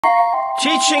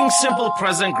Teaching simple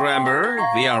present grammar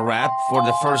via rap for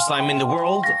the first time in the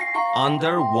world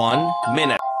under 1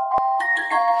 minute.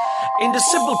 In the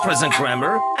simple present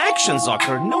grammar, actions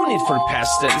occur, no need for past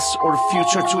tense or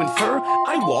future to infer.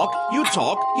 I walk, you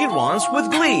talk, he runs with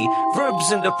glee.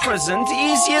 Verbs in the present,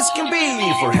 easy as can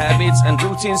be. For habits and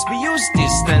routines, we use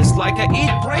this tense like I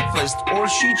eat breakfast or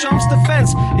she jumps the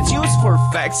fence. It's used for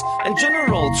facts and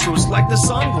general truths like the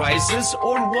sun rises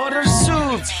or water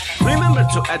soothes. Remember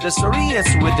to add the serious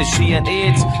with the she and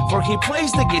it, for he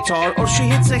plays the guitar or she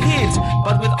hits a hit.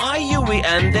 But with I, you, we,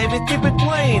 and they will keep it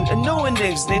plain, and no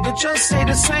endings need to just stay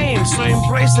the same. So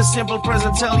embrace the simple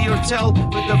present, tell your tell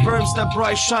with the verbs that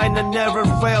bright shine and never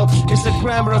fail. It's the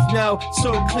grammar of now,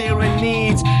 so clear and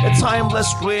neat, a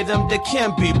timeless rhythm that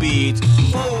can't be beat.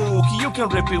 Folk, you can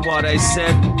repeat what I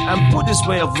said and put this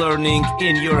way of learning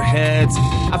in your head.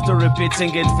 After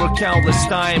repeating it for countless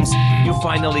times, you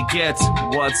finally get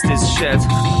what's this shit.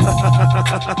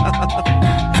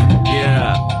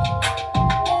 Yeah.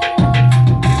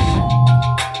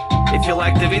 If you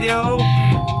like the video,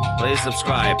 please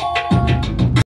subscribe.